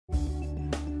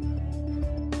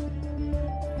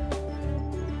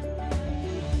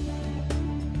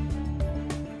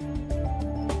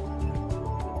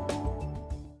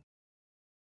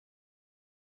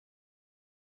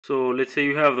So let's say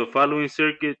you have the following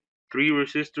circuit, three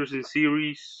resistors in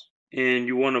series, and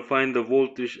you want to find the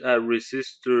voltage at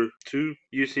resistor 2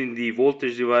 using the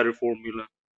voltage divider formula.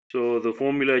 So the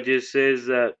formula just says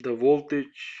that the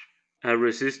voltage at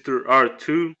resistor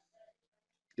R2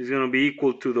 is going to be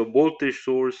equal to the voltage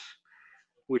source,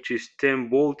 which is 10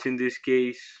 volts in this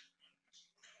case,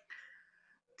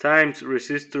 times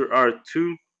resistor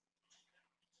R2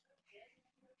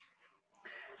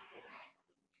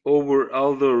 over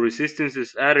all the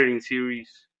resistances added in series.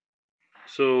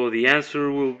 So the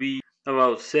answer will be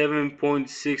about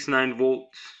 7.69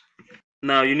 volts.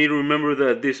 Now you need to remember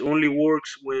that this only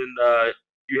works when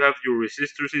you have your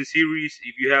resistors in series.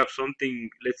 If you have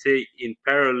something, let's say, in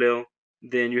parallel,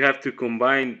 then you have to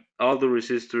combine all the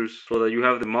resistors so that you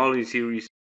have them all in series.